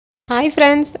Hi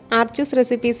friends, Archus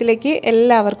റെസിപ്പീസിലേക്ക്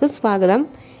എല്ലാവർക്കും സ്വാഗതം.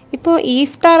 ഇപ്പോൾ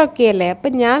ഈഫ്താർ ഒക്കെ അല്ലേ.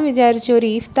 അപ്പോൾ ഞാൻ വിചാരിച്ചു ഒരു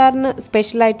ഈഫ്താറിന്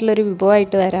സ്പെഷ്യൽ ആയിട്ടുള്ള ഒരു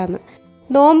വിഭവമായിട്ട് വരാമെന്ന്.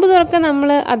 നോമ്പ് തുറക്കാൻ നമ്മൾ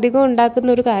അധികം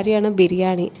ഉണ്ടാക്കുന്ന ഒരു കാര്യമാണ്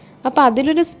ബിരിയാണി. അപ്പോൾ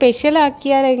അതിലൊരു സ്പെഷ്യൽ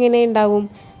ആക്കിയാൽ എങ്ങനെ ഉണ്ടാവും?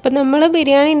 അപ്പോൾ നമ്മൾ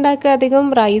ബിരിയാണി ഉണ്ടാക്കുക അധികം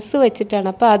റൈസ് വെച്ചിട്ടാണ്.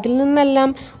 അപ്പോൾ അതിൽ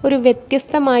നിന്നെല്ലാം ഒരു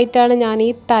വ്യത്യസ്തമായിട്ടാണ് ഞാൻ ഈ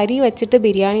തരി വെച്ചിട്ട്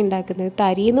ബിരിയാണി ഉണ്ടാക്കുന്നത്.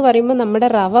 തരി എന്ന് പറയുമ്പോൾ നമ്മുടെ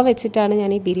റവ വെച്ചിട്ടാണ്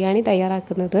ഞാൻ ഈ ബിരിയാണി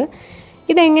തയ്യാറാക്കുന്നത്.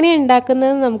 ഇതെങ്ങനെയാണ്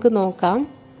ഉണ്ടാക്കുന്നതെന്ന് നമുക്ക് നോക്കാം.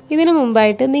 ഇതിനു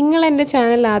മുമ്പായിട്ട് നിങ്ങൾ എൻ്റെ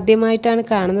ചാനൽ ആദ്യമായിട്ടാണ്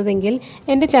കാണുന്നതെങ്കിൽ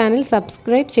എൻ്റെ ചാനൽ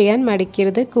സബ്സ്ക്രൈബ് ചെയ്യാൻ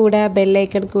മടിക്കരുത്. കൂടെ ബെൽ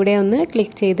ഐക്കൺ കൂടെ ഒന്ന്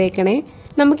ക്ലിക്ക് ചെയ്തേക്കണേ.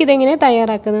 നമുക്കിതെങ്ങനെ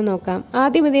തയ്യാറാക്കുന്നത് നോക്കാം.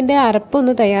 ആദ്യം ഇതിൻ്റെ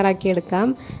അരപ്പൊന്ന്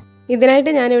തയ്യാറാക്കിയെടുക്കാം.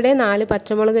 ഇതിനായിട്ട് ഞാനിവിടെ 4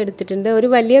 പച്ചമുളക് എടുത്തിട്ടുണ്ട്, ഒരു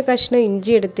വലിയ കഷ്ണം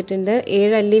ഇഞ്ചി എടുത്തിട്ടുണ്ട്,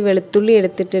 7 അല്ലി വെളുത്തുള്ളി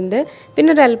എടുത്തിട്ടുണ്ട്,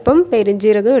 പിന്നെ ഒരല്പം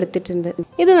പെരിഞ്ജീരകം എടുത്തിട്ടുണ്ട്.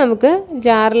 ഇത് നമുക്ക്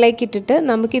ജാറിലേക്ക് ഇട്ടിട്ട്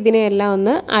നമുക്കിതിനെയെല്ലാം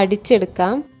ഒന്ന്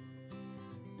അടിച്ചെടുക്കാം.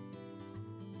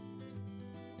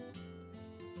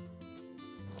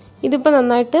 ഇതിപ്പോൾ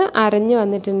നന്നായിട്ട് അരഞ്ഞു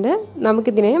വന്നിട്ടുണ്ട്.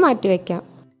 നമുക്കിതിനെ മാറ്റി വയ്ക്കാം.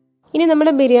 ഇനി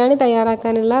നമ്മുടെ ബിരിയാണി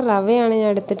തയ്യാറാക്കാനുള്ള റവയാണ് ഞാൻ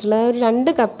എടുത്തിട്ടുള്ളത്. ഒരു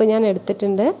 2 കപ്പ് ഞാൻ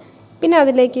എടുത്തിട്ടുണ്ട്. പിന്നെ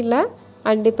അതിലേക്കുള്ള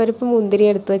അണ്ടിപ്പരിപ്പ് മുന്തിരി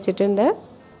എടുത്ത് വെച്ചിട്ടുണ്ട്.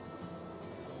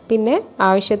 പിന്നെ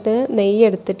ആവശ്യത്തിന് നെയ്യ്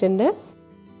എടുത്തിട്ടുണ്ട്.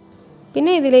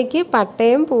 പിന്നെ ഇതിലേക്ക്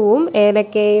പട്ടയും പൂവും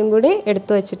ഏലക്കയും കൂടി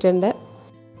എടുത്ത് വെച്ചിട്ടുണ്ട്.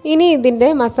 ഇനി ഇതിൻ്റെ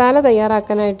മസാല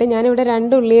തയ്യാറാക്കാനായിട്ട് ഞാനിവിടെ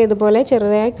 2 ഉള്ളി ഇതുപോലെ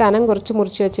ചെറുതായി കനം കുറച്ച്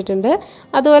മുറിച്ച് വെച്ചിട്ടുണ്ട്.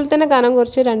 അതുപോലെ തന്നെ കനം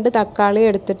കുറച്ച് 2 തക്കാളി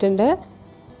എടുത്തിട്ടുണ്ട്.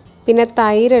 പിന്നെ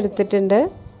തൈര് എടുത്തിട്ടുണ്ട്.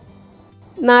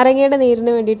 നാരങ്ങയുടെ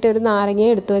നീരിന് വേണ്ടിയിട്ട് ഒരു നാരങ്ങ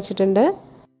എടുത്ത് വെച്ചിട്ടുണ്ട്.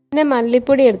 പിന്നെ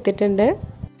മല്ലിപ്പൊടി എടുത്തിട്ടുണ്ട്,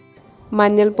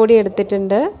 മഞ്ഞൾപ്പൊടി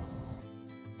എടുത്തിട്ടുണ്ട്,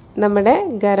 നമ്മുടെ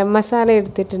ഗരം മസാല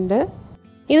എടുത്തിട്ടുണ്ട്.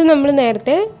 ഇത് നമ്മൾ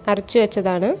നേരത്തെ അരച്ച്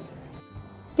വെച്ചതാണ്.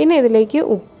 പിന്നെ ഇതിലേക്ക്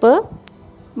ഉപ്പ്,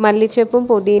 മല്ലിച്ചപ്പും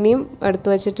പുതിനയും എടുത്തു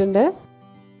വച്ചിട്ടുണ്ട്.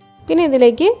 പിന്നെ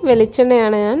ഇതിലേക്ക്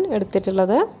വെളിച്ചെണ്ണയാണ് ഞാൻ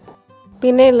എടുത്തിട്ടുള്ളത്.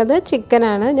 പിന്നെ ഉള്ളത്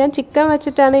ചിക്കനാണ്. ഞാൻ ചിക്കൻ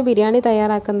വെച്ചിട്ടാണ് ഈ ബിരിയാണി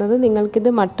തയ്യാറാക്കുന്നത്. നിങ്ങൾക്കിത്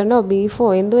മട്ടണോ ബീഫോ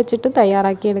എന്ത് വെച്ചിട്ട്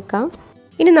തയ്യാറാക്കിയെടുക്കാം.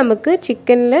 ഇനി നമുക്ക്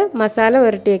ചിക്കനിൽ മസാല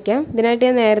പുരട്ടി വയ്ക്കാം. ഇതിനായിട്ട്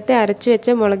ഞാൻ നേരത്തെ അരച്ച്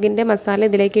വെച്ച മുളകിൻ്റെ മസാല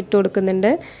ഇതിലേക്ക് ഇട്ട്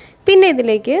കൊടുക്കുന്നുണ്ട്. പിന്നെ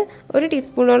ഇതിലേക്ക് 1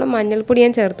 ടീസ്പൂണോളം മഞ്ഞൾപ്പൊടി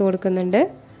ഞാൻ ചേർത്ത് കൊടുക്കുന്നുണ്ട്.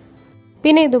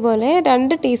 പിന്നെ ഇതുപോലെ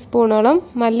 2 ടീസ്പൂണോളം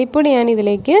മല്ലിപ്പൊടി ഞാൻ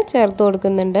ഇതിലേക്ക് ചേർത്ത്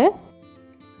കൊടുക്കുന്നുണ്ട്.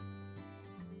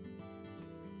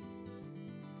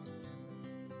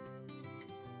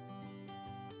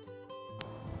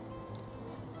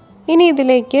 ഇനി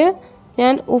ഇതിലേക്ക്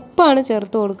ഞാൻ ഉപ്പാണ്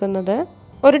ചേർത്ത് കൊടുക്കുന്നത്.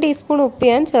 1 ടീസ്പൂൺ ഉപ്പ്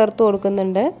ഞാൻ ചേർത്ത്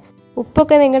കൊടുക്കുന്നുണ്ട്.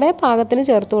 ഉപ്പൊക്കെ നിങ്ങളുടെ പാകത്തിന്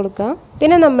ചേർത്ത് കൊടുക്കുക.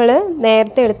 പിന്നെ നമ്മൾ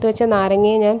നേരത്തെ എടുത്തു വെച്ച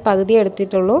നാരങ്ങയെ ഞാൻ പകുതി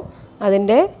എടുത്തിട്ടുള്ളൂ.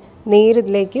 അതിൻ്റെ നീര്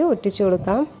ഇതിലേക്ക് ഉറ്റിച്ചു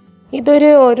കൊടുക്കാം.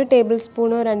 ഇതൊരു 1 ടേബിൾ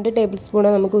സ്പൂണോ 2 ടേബിൾ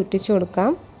സ്പൂണോ നമുക്ക് ഉറ്റിച്ചു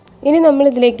കൊടുക്കാം. ഇനി നമ്മൾ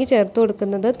ഇതിലേക്ക് ചേർത്ത്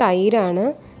കൊടുക്കുന്നത് തൈരാണ്.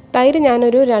 തൈര്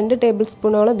ഞാനൊരു 2 ടേബിൾ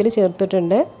സ്പൂണോളം ഇതിൽ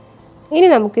ചേർത്തിട്ടുണ്ട്. ഇനി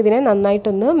നമുക്കിതിനെ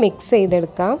നന്നായിട്ടൊന്ന് മിക്സ്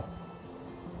ചെയ്തെടുക്കാം.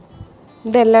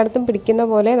 ഇതെല്ലായിടത്തും പിടിക്കുന്ന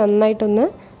പോലെ നന്നായിട്ടൊന്ന്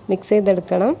മിക്സ്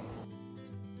ചെയ്തെടുക്കണം.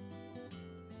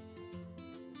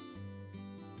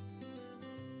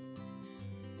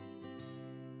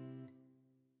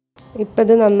 ഇപ്പോൾ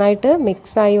ഇത് നന്നായിട്ട്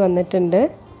മിക്സായി വന്നിട്ടുണ്ട്.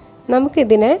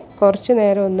 നമുക്കിതിനെ കുറച്ച്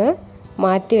നേരം ഒന്ന്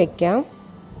മാറ്റി വയ്ക്കാം.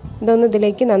 ഇതൊന്ന്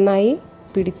ഇതിലേക്ക് നന്നായി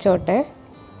പിടിച്ചോട്ടെ.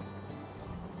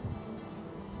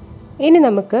 ഇനി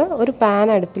നമുക്ക് ഒരു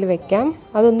പാൻ അടുപ്പിൽ വയ്ക്കാം.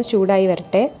 അതൊന്ന് ചൂടായി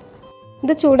വരട്ടെ.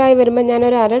 ഇത് ചൂടായി വരുമ്പോൾ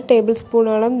ഞാനൊരു 1/2 ടേബിൾ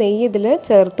സ്പൂണോളം നെയ്യ് ഇതിൽ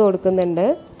ചേർത്ത് കൊടുക്കുന്നുണ്ട്.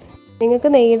 നിങ്ങൾക്ക്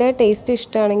നെയ്യുടെ ടേസ്റ്റ്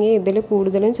ഇഷ്ടമാണെങ്കിൽ ഇതിൽ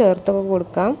കൂടുതലും ചേർത്തൊക്കെ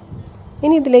കൊടുക്കാം.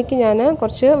 ഇനി ഇതിലേക്ക് ഞാൻ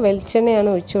കുറച്ച്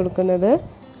വെളിച്ചെണ്ണയാണ് ഒഴിച്ചു കൊടുക്കുന്നത്.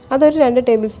 അതൊരു 2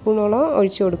 ടേബിൾ സ്പൂണോളം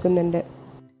ഒഴിച്ചു കൊടുക്കുന്നുണ്ട്.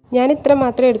 ഞാൻ ഇത്ര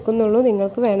മാത്രമേ എടുക്കുന്നുള്ളൂ.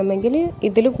 നിങ്ങൾക്ക് വേണമെങ്കിൽ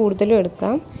ഇതിൽ കൂടുതലും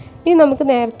എടുക്കാം. ഇനി നമുക്ക്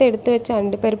നേരത്തെ എടുത്ത് വെച്ച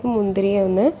അണ്ടിപ്പരിപ്പ് മുന്തിരിയെ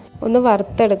ഒന്ന്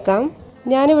വറുത്തെടുക്കാം.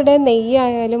 ഞാനിവിടെ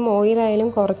നെയ്യായാലും ഓയിലായാലും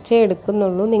കുറച്ചേ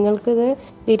എടുക്കുന്നുള്ളൂ. നിങ്ങൾക്കിത്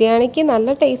ബിരിയാണിക്ക്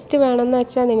നല്ല ടേസ്റ്റ് വേണമെന്ന്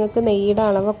വെച്ചാൽ നിങ്ങൾക്ക് നെയ്യുടെ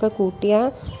അളവൊക്കെ കൂട്ടിയാൽ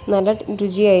നല്ല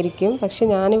രുചിയായിരിക്കും. പക്ഷെ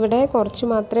ഞാനിവിടെ കുറച്ച്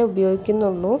മാത്രമേ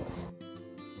ഉപയോഗിക്കുന്നുള്ളൂ.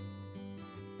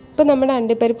 ഇപ്പോൾ നമ്മുടെ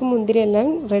അണ്ടിപ്പരിപ്പ് മുന്തിരി എല്ലാം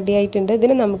റെഡി ആയിട്ടുണ്ട്.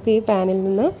 ഇതിനെ നമുക്ക് ഈ പാനിൽ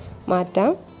നിന്ന്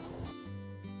മാറ്റാം.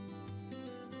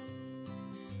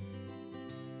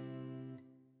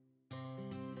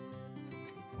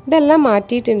 ഇതെല്ലാം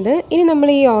മാറ്റിയിട്ടുണ്ട്. ഇനി നമ്മൾ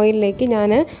ഈ ഓയിലിലേക്ക്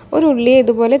ഞാൻ ഒരു ഉള്ളിയെ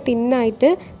ഇതുപോലെ തിന്നായിട്ട്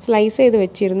സ്ലൈസ് ചെയ്ത്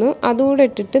വെച്ചിരുന്നു. അതുകൂടെ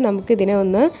ഇട്ടിട്ട് നമുക്കിതിനെ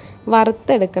ഒന്ന്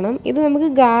വറുത്തെടുക്കണം. ഇത് നമുക്ക്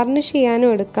ഗാർണിഷ്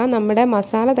ചെയ്യാനും എടുക്കാം. നമ്മുടെ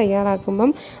മസാല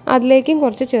തയ്യാറാക്കുമ്പം അതിലേക്കും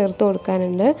കുറച്ച് ചേർത്ത്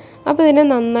കൊടുക്കാനുണ്ട്. അപ്പോൾ ഇതിനെ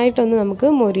നന്നായിട്ടൊന്ന് നമുക്ക്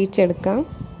മൊരിച്ചെടുക്കാം.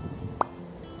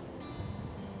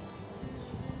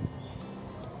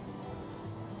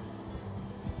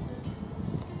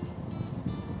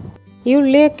 ഈ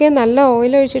ഉള്ളിയൊക്കെ നല്ല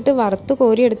ഓയിൽ ഒഴിച്ചിട്ട് വറുത്ത്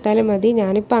കോരി എടുത്താലും മതി.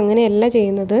 ഞാനിപ്പോൾ അങ്ങനെയല്ല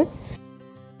ചെയ്യുന്നത്.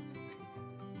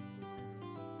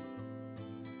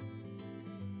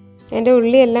 എൻ്റെ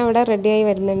ഉള്ളിയെല്ലാം ഇവിടെ റെഡിയായി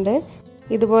വരുന്നുണ്ട്.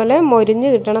 ഇതുപോലെ മൊരിഞ്ഞ്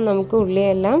കിട്ടണം നമുക്ക്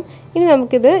ഉള്ളിയെല്ലാം. ഇനി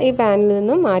നമുക്കിത് ഈ പാനിൽ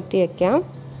നിന്നും മാറ്റി വയ്ക്കാം.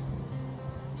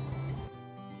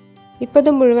 ഇപ്പോൾ ഇത്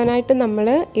മുഴുവനായിട്ട് നമ്മൾ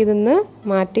ഇതിന്ന്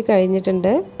മാറ്റി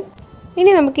കഴിഞ്ഞിട്ടുണ്ട്.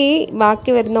 ഇനി നമുക്ക് ഈ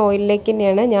ബാക്കി വരുന്ന ഓയിലിലേക്ക്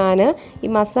തന്നെയാണ് ഞാൻ ഈ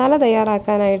മസാല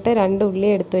തയ്യാറാക്കാനായിട്ട് 2 ഉള്ളി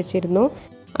എടുത്തു വെച്ചിരുന്നു.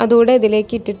 അതുകൂടെ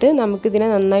ഇതിലേക്ക് ഇട്ടിട്ട് നമുക്കിതിനെ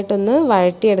നന്നായിട്ടൊന്ന്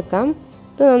വഴറ്റിയെടുക്കാം.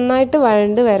 ഇത് നന്നായിട്ട്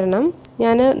വഴണ്ട് വരണം.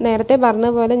 ഞാൻ നേരത്തെ പറഞ്ഞ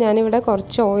പോലെ ഞാനിവിടെ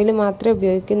കുറച്ച് ഓയിൽ മാത്രമേ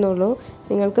ഉപയോഗിക്കുന്നുള്ളൂ.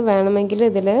 നിങ്ങൾക്ക് വേണമെങ്കിൽ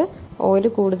ഇതിൽ ഓയിൽ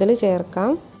കൂടുതൽ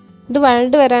ചേർക്കാം. ഇത്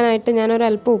വഴണ്ട് വരാനായിട്ട്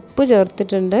ഞാനൊരല്പം ഉപ്പ്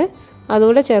ചേർത്തിട്ടുണ്ട്.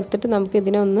 അതുകൂടെ ചേർത്തിട്ട്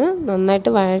നമുക്കിതിനെ ഒന്ന്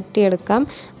നന്നായിട്ട് വഴറ്റിയെടുക്കാം.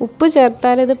 ഉപ്പ്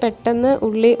ചേർത്താൽ ഇത് പെട്ടെന്ന്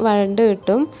ഉള്ളി വഴണ്ട്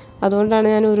കിട്ടും. അതുകൊണ്ടാണ്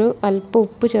ഞാനൊരു അല്പം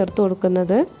ഉപ്പ് ചേർത്ത്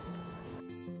കൊടുക്കുന്നത്.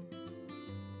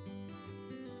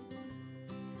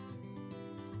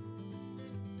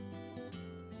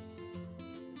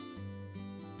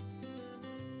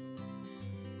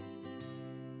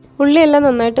 ഉള്ളിയെല്ലാം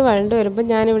നന്നായിട്ട് വഴണ്ട് വരുമ്പോൾ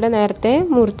ഞാനിവിടെ നേരത്തെ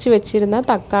മുറിച്ച് വെച്ചിരുന്ന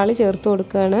തക്കാളി ചേർത്ത്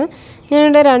കൊടുക്കുകയാണ്.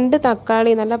 ഞാനിവിടെ 2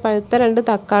 തക്കാളി, നല്ല പഴുത്ത 2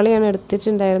 തക്കാളിയാണ്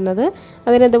എടുത്തിട്ടുണ്ടായിരുന്നത്.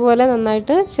 അതിനിതുപോലെ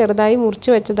നന്നായിട്ട് ചെറുതായി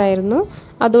മുറിച്ച് വെച്ചതായിരുന്നു.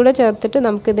 അതുകൂടെ ചേർത്തിട്ട്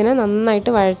നമുക്കിതിനെ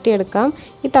നന്നായിട്ട് വഴറ്റിയെടുക്കാം.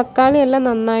 ഈ തക്കാളിയെല്ലാം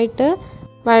നന്നായിട്ട്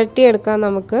വഴറ്റിയെടുക്കാം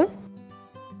നമുക്ക്.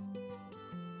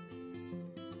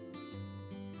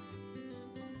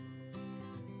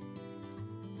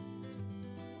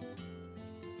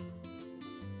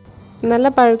 നല്ല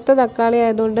പഴുത്ത തക്കാളി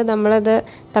ആയതുകൊണ്ട് നമ്മളത്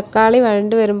തക്കാളി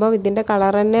വഴണ്ട് വരുമ്പോൾ ഇതിൻ്റെ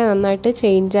കളർ തന്നെ നന്നായിട്ട്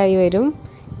ചേഞ്ചായി വരും.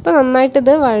 ഇപ്പോൾ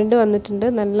നന്നായിട്ടിത് വഴണ്ട് വന്നിട്ടുണ്ട്,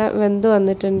 നല്ല വെന്ത്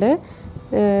വന്നിട്ടുണ്ട്.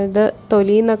 ഇത്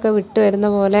തൊലിയിൽ നിന്നൊക്കെ വിട്ട് വരുന്ന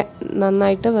പോലെ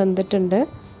നന്നായിട്ട് വെന്തിട്ടുണ്ട്.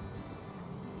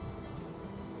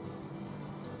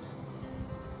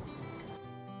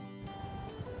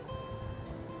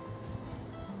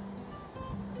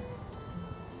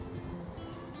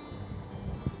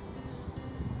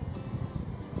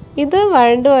 ഇത്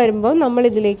വഴണ്ട് വരുമ്പോൾ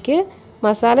നമ്മളിതിലേക്ക്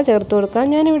മസാല ചേർത്ത് കൊടുക്കാം.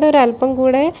 ഞാനിവിടെ ഒരു അല്പം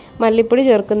കൂടെ മല്ലിപ്പൊടി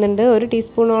ചേർക്കുന്നുണ്ട്. 1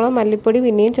 ടീസ്പൂണോളം മല്ലിപ്പൊടി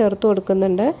പിന്നെയും ചേർത്ത്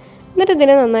കൊടുക്കുന്നുണ്ട്. എന്നിട്ട്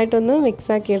ഇതിനെ നന്നായിട്ടൊന്ന്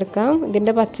മിക്സാക്കി എടുക്കാം.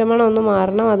 ഇതിൻ്റെ പച്ചമണം ഒന്ന്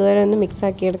മാറണം, അതുവരെ ഒന്ന്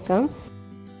മിക്സാക്കി എടുക്കാം.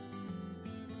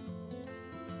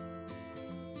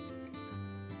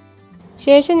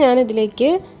 ശേഷം ഞാനിതിലേക്ക്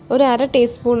ഒരു 1/2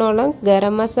 ടീസ്പൂണോളം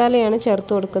ഗരം മസാലയാണ്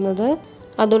ചേർത്ത് കൊടുക്കുന്നത്.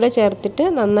 അതുകൂടെ ചേർത്തിട്ട്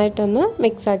നന്നായിട്ടൊന്ന്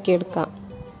മിക്സാക്കി എടുക്കാം.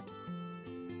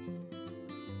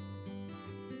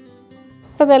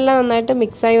 അപ്പോൾ ഇതെല്ലാം നന്നായിട്ട്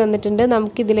മിക്സായി വന്നിട്ടുണ്ട്.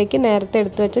 നമുക്കിതിലേക്ക് നേരത്തെ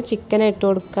എടുത്ത് വെച്ച ചിക്കനെ ഇട്ട്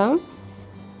കൊടുക്കാം.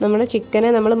 നമ്മുടെ ചിക്കനെ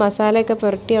നമ്മൾ മസാലയൊക്കെ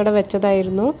പുരട്ടി അവിടെ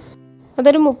വെച്ചതായിരുന്നു.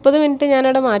 അതൊരു 30 മിനിറ്റ്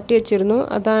ഞാനവിടെ മാറ്റി വെച്ചിരുന്നു.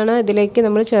 അതാണ് ഇതിലേക്ക്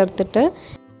നമ്മൾ ചേർത്തിട്ട്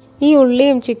ഈ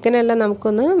ഉള്ളിയും ചിക്കനെല്ലാം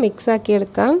നമുക്കൊന്ന് മിക്സാക്കി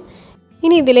എടുക്കാം.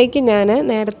 ഇനി ഇതിലേക്ക് ഞാൻ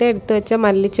നേരത്തെ എടുത്ത് വെച്ച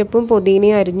മല്ലിച്ചപ്പും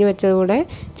പുതിനയും അരിഞ്ഞു വെച്ചതുകൂടെ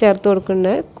ചേർത്ത്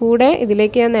കൊടുക്കുന്നുണ്ട്. കൂടെ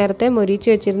ഇതിലേക്ക് ഞാൻ നേരത്തെ മൊരിച്ച്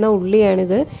വെച്ചിരുന്ന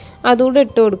ഉള്ളിയാണിത്, അതുകൂടെ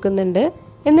ഇട്ട് കൊടുക്കുന്നുണ്ട്.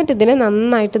 എന്നിട്ട് ഇതിനെ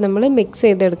നന്നായിട്ട് നമ്മൾ മിക്സ്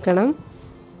ചെയ്തെടുക്കണം.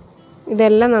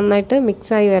 ഇതെല്ലാം നന്നായിട്ട്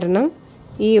മിക്സായി വരണം.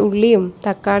 ഈ ഉള്ളിയും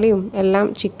തക്കാളിയും എല്ലാം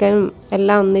ചിക്കനും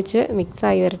എല്ലാം ഒന്നിച്ച്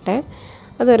മിക്സായി വരട്ടെ.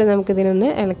 അതുവരെ നമുക്കിതിനൊന്ന്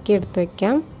ഇളക്കി എടുത്ത്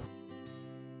വയ്ക്കാം.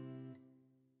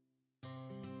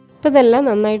 ഇപ്പോൾ ഇതെല്ലാം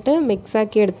നന്നായിട്ട്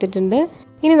മിക്സാക്കി എടുത്തിട്ടുണ്ട്.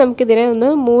 ഇനി നമുക്കിതിനെ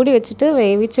ഒന്ന് മൂടി വെച്ചിട്ട്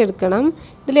വേവിച്ചെടുക്കണം.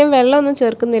 ഇതിൽ ഞാൻ വെള്ളമൊന്നും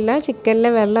ചേർക്കുന്നില്ല,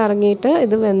 ചിക്കനിലെ വെള്ളം ഇറങ്ങിയിട്ട്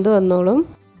ഇത് വെന്ത് വന്നോളും.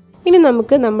 ഇനി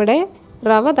നമുക്ക് നമ്മുടെ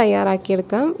റവ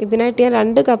തയ്യാറാക്കിയെടുക്കാം. ഇതിനായിട്ട് ഞാൻ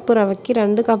 2 കപ്പ് റവയ്ക്ക്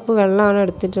 2 കപ്പ് വെള്ളമാണ്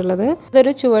എടുത്തിട്ടുള്ളത്.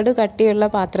 ഇതൊരു ചുവട് കട്ടിയുള്ള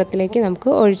പാത്രത്തിലേക്ക് നമുക്ക്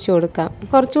ഒഴിച്ചു കൊടുക്കാം.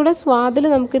 കുറച്ചുകൂടെ സ്വാദിൽ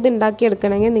നമുക്കിത്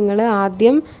ഉണ്ടാക്കിയെടുക്കണമെങ്കിൽ നിങ്ങൾ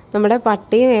ആദ്യം നമ്മുടെ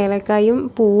പട്ടയും ഏലക്കായും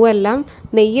പൂവെല്ലാം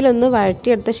നെയ്യിലൊന്ന്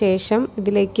വഴറ്റിയെടുത്ത ശേഷം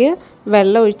ഇതിലേക്ക്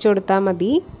വെള്ളം ഒഴിച്ചു കൊടുത്താൽ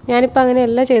മതി. ഞാനിപ്പോൾ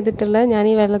അങ്ങനെയല്ല ചെയ്തിട്ടുള്ളത്. ഞാൻ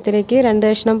ഈ വെള്ളത്തിലേക്ക്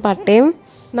 2 കഷ്ണം പട്ടയും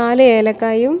 4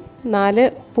 ഏലക്കായും 4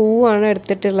 പൂവാണ്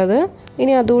എടുത്തിട്ടുള്ളത്.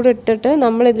 ഇനി അതുകൂടെ ഇട്ടിട്ട്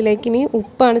നമ്മളിതിലേക്ക് ഇനി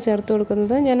ഉപ്പാണ് ചേർത്ത്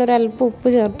കൊടുക്കുന്നത്. ഞാനൊരല്പം ഉപ്പ്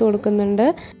ചേർത്ത് കൊടുക്കുന്നുണ്ട്.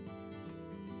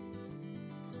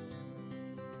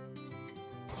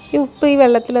 ഈ ഉപ്പ് ഈ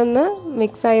വെള്ളത്തിലൊന്ന്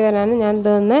മിക്സായി വരാൻ ഞാൻ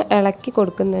ഇതൊന്ന് ഇളക്കി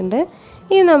കൊടുക്കുന്നുണ്ട്.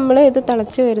 ഇനി നമ്മൾ ഇത്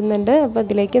തിളച്ച് വരുന്നുണ്ട്. അപ്പോൾ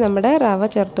ഇതിലേക്ക് നമ്മുടെ റവ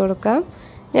ചേർത്ത് കൊടുക്കാം.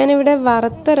 ഞാനിവിടെ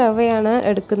വറുത്ത റവയാണ്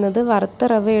എടുക്കുന്നത്.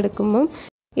 വറുത്ത റവ എടുക്കുമ്പം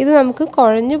ഇത് നമുക്ക്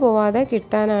കുഴഞ്ഞു പോവാതെ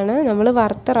കിട്ടാനാണ് നമ്മൾ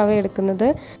വറുത്ത റവ എടുക്കുന്നത്.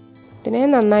 ഇതിനെ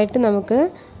നന്നായിട്ട് നമുക്ക്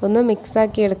ഒന്ന്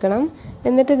മിക്സാക്കി എടുക്കണം.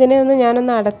 എന്നിട്ട് ഇതിനെ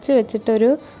ഞാനൊന്ന് അടച്ച് വെച്ചിട്ടൊരു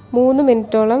 3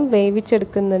 മിനിറ്റോളം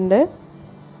വേവിച്ചെടുക്കുന്നുണ്ട്.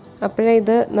 അപ്പോഴേ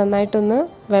ഇത് നന്നായിട്ടൊന്ന്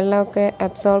വെള്ളമൊക്കെ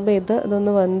അബ്സോർബ് ചെയ്ത്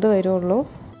ഇതൊന്ന് വെന്ത് വരുള്ളൂ.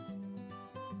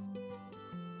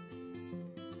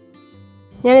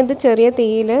 ഞാനിത് ചെറിയ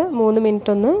തീയിൽ 3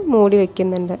 മിനിറ്റ് ഒന്ന് മൂടി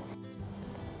വയ്ക്കുന്നുണ്ട്.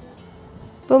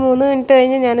 ഇപ്പോൾ 3 മിനിറ്റ്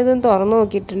കഴിഞ്ഞ് ഞാനിതൊന്ന് തുറന്ന്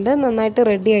നോക്കിയിട്ടുണ്ട്. നന്നായിട്ട്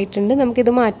റെഡി ആയിട്ടുണ്ട്.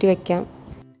 നമുക്കിത് മാറ്റി വയ്ക്കാം.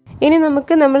 ഇനി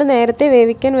നമ്മൾ നേരത്തെ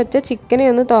വേവിക്കാൻ വെച്ച ചിക്കനെ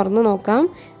ഒന്ന് തുറന്ന് നോക്കാം.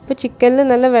 ഇപ്പോൾ ചിക്കനിൽ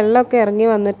നല്ല വെള്ളമൊക്കെ ഇറങ്ങി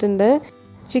വന്നിട്ടുണ്ട്.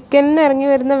 ചിക്കനിൽ ഇറങ്ങി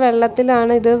വരുന്ന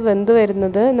വെള്ളത്തിലാണ് ഇത് വെന്ത്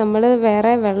വരുന്നത്. നമ്മൾ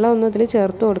വേറെ വെള്ളമൊന്നും ഇതിൽ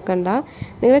ചേർത്ത് കൊടുക്കണ്ട.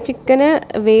 നിങ്ങളുടെ ചിക്കന്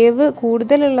വേവ്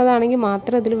കൂടുതലുള്ളതാണെങ്കിൽ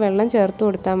മാത്രം ഇതിൽ വെള്ളം ചേർത്ത്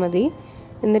കൊടുത്താൽ മതി.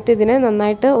 എന്നിട്ട് ഇതിനെ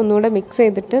നന്നായിട്ട് ഒന്നുകൂടെ മിക്സ്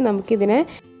ചെയ്തിട്ട് നമുക്കിതിനെ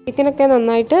ചിക്കനൊക്കെ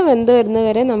നന്നായിട്ട് വെന്ത്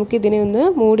വരുന്നവരെ നമുക്കിതിനെ ഒന്ന്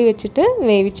മൂടി വെച്ചിട്ട്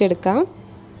വേവിച്ചെടുക്കാം.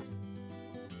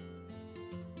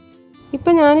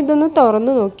 ഇപ്പം ഞാനിതൊന്ന്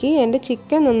തുറന്ന് നോക്കി. എൻ്റെ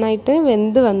ചിക്കൻ നന്നായിട്ട്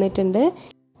വെന്ത് വന്നിട്ടുണ്ട്.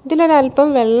 ഇതിലൊരല്പം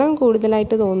വെള്ളം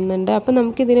കൂടുതലായിട്ട് തോന്നുന്നുണ്ട്. അപ്പം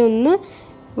നമുക്കിതിനെ ഒന്ന്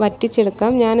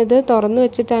വറ്റിച്ചെടുക്കാം. ഞാനിത് തുറന്ന്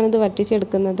വെച്ചിട്ടാണ് ഇത്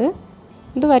വറ്റിച്ചെടുക്കുന്നത്.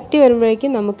 ഇത് വറ്റി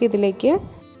വരുമ്പോഴേക്കും നമുക്കിതിലേക്ക്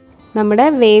നമ്മുടെ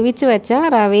വേവിച്ച് വെച്ച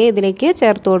റവയെ ഇതിലേക്ക്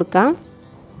ചേർത്ത് കൊടുക്കാം.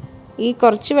 ഈ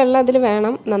കുറച്ച് വെള്ളം അതിൽ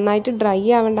വേണം, നന്നായിട്ട് ഡ്രൈ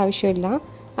ആവേണ്ട ആവശ്യമില്ല.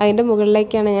 അതിൻ്റെ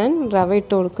മുകളിലേക്കാണ് ഞാൻ റവ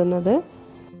ഇട്ട് കൊടുക്കുന്നത്.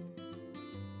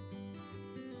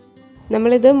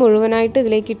 നമ്മളിത് മുഴുവനായിട്ട്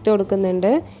ഇതിലേക്ക് ഇട്ട്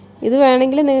കൊടുക്കുന്നുണ്ട്. ഇത്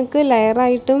വേണമെങ്കിൽ നിങ്ങൾക്ക്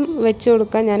ലെയറായിട്ടും വെച്ച്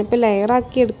കൊടുക്കാം. ഞാനിപ്പോൾ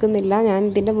ലെയറാക്കി എടുക്കുന്നില്ല. ഞാൻ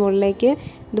ഇതിൻ്റെ മുകളിലേക്ക്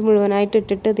ഇത് മുഴുവനായിട്ട്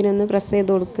ഇട്ടിട്ട് ഇതിനൊന്ന് പ്രസ്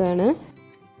ചെയ്ത് കൊടുക്കുകയാണ്.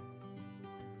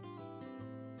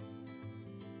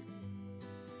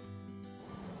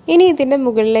 ഇനി ഇതിൻ്റെ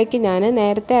മുകളിലേക്ക് ഞാൻ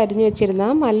നേരത്തെ അരിഞ്ഞു വെച്ചിരുന്ന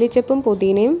മല്ലിച്ചപ്പും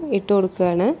പുതിനയും ഇട്ട്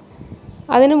കൊടുക്കുകയാണ്.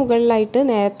 അതിന് മുകളിലായിട്ട്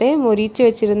നേരത്തെ മൊരിച്ച്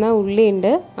വെച്ചിരുന്ന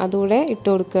ഉള്ളിയുണ്ട്, അതുകൂടെ ഇട്ട്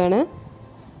കൊടുക്കുകയാണ്.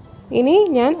 ഇനി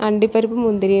ഞാൻ അണ്ടിപ്പരിപ്പ്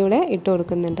മുന്തിരിയൂടെ ഇട്ട്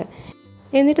കൊടുക്കുന്നുണ്ട്.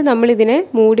 എന്നിട്ട് നമ്മളിതിനെ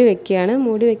മൂടി വെക്കുകയാണ്.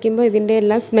 മൂടി വെക്കുമ്പോൾ ഇതിൻ്റെ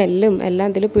എല്ലാ സ്മെല്ലും എല്ലാം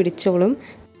ഇതിൽ പിടിച്ചോളും.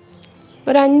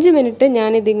 ഒരു 5 മിനിറ്റ്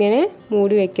ഞാനിതിങ്ങനെ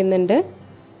മൂടി വയ്ക്കുന്നുണ്ട്.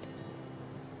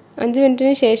 5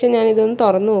 മിനിറ്റിന് ശേഷം ഞാനിതൊന്ന്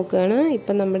തുറന്ന് നോക്കുകയാണ്.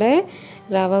 ഇപ്പം നമ്മുടെ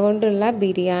റവ കൊണ്ടുള്ള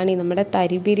ബിരിയാണി, നമ്മുടെ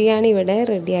തരി ബിരിയാണി ഇവിടെ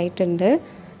റെഡി ആയിട്ടുണ്ട്.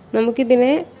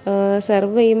 നമുക്കിതിനെ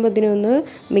സെർവ് ചെയ്യുമ്പോൾ ഇതിനൊന്ന്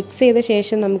മിക്സ് ചെയ്ത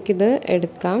ശേഷം നമുക്കിത്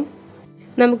എടുക്കാം.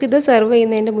 നമുക്കിത് സെർവ്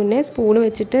ചെയ്യുന്നതിൻ്റെ മുന്നേ സ്പൂൺ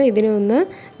വെച്ചിട്ട് ഇതിനെ ഒന്ന്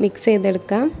മിക്സ്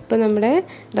ചെയ്തെടുക്കാം. ഇപ്പോൾ നമ്മുടെ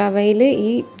റവയിൽ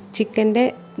ഈ ചിക്കൻ്റെ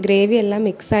ഗ്രേവി എല്ലാം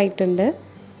മിക്സ് ആയിട്ടുണ്ട്.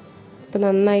 അപ്പോൾ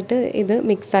നന്നായിട്ട് ഇത്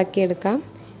മിക്സാക്കി എടുക്കാം.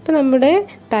 ഇപ്പോൾ നമ്മുടെ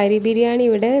തരി ബിരിയാണി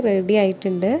ഇവിടെ റെഡി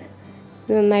ആയിട്ടുണ്ട്.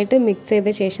 നന്നായിട്ട് മിക്സ്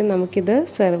ചെയ്ത ശേഷം നമുക്കിത്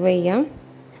സെർവ് ചെയ്യാം.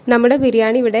 നമ്മുടെ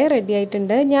ബിരിയാണി ഇവിടെ റെഡി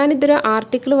ആയിട്ടുണ്ട്. ഞാനിതൊരു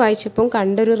ആർട്ടിക്കിൾ വായിച്ചപ്പം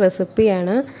കണ്ടൊരു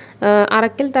റെസിപ്പിയാണ്.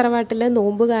 അറക്കൽ തറവാട്ടിൽ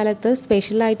നോമ്പ് കാലത്ത്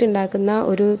സ്പെഷ്യലായിട്ട് ഉണ്ടാക്കുന്ന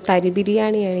ഒരു തരി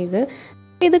ബിരിയാണിയാണിത്.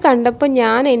 ഇത് കണ്ടപ്പോൾ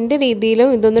ഞാൻ എൻ്റെ രീതിയിലും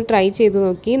ഇതൊന്ന് ട്രൈ ചെയ്ത്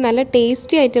നോക്കി. നല്ല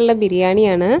ടേസ്റ്റി ആയിട്ടുള്ള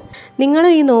ബിരിയാണിയാണ്. നിങ്ങൾ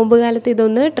ഈ നോമ്പ് കാലത്ത്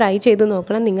ഇതൊന്ന് ട്രൈ ചെയ്ത്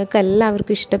നോക്കണം. നിങ്ങൾക്ക്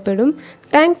എല്ലാവർക്കും ഇഷ്ടപ്പെടും.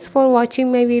 Thanks for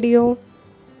watching my video.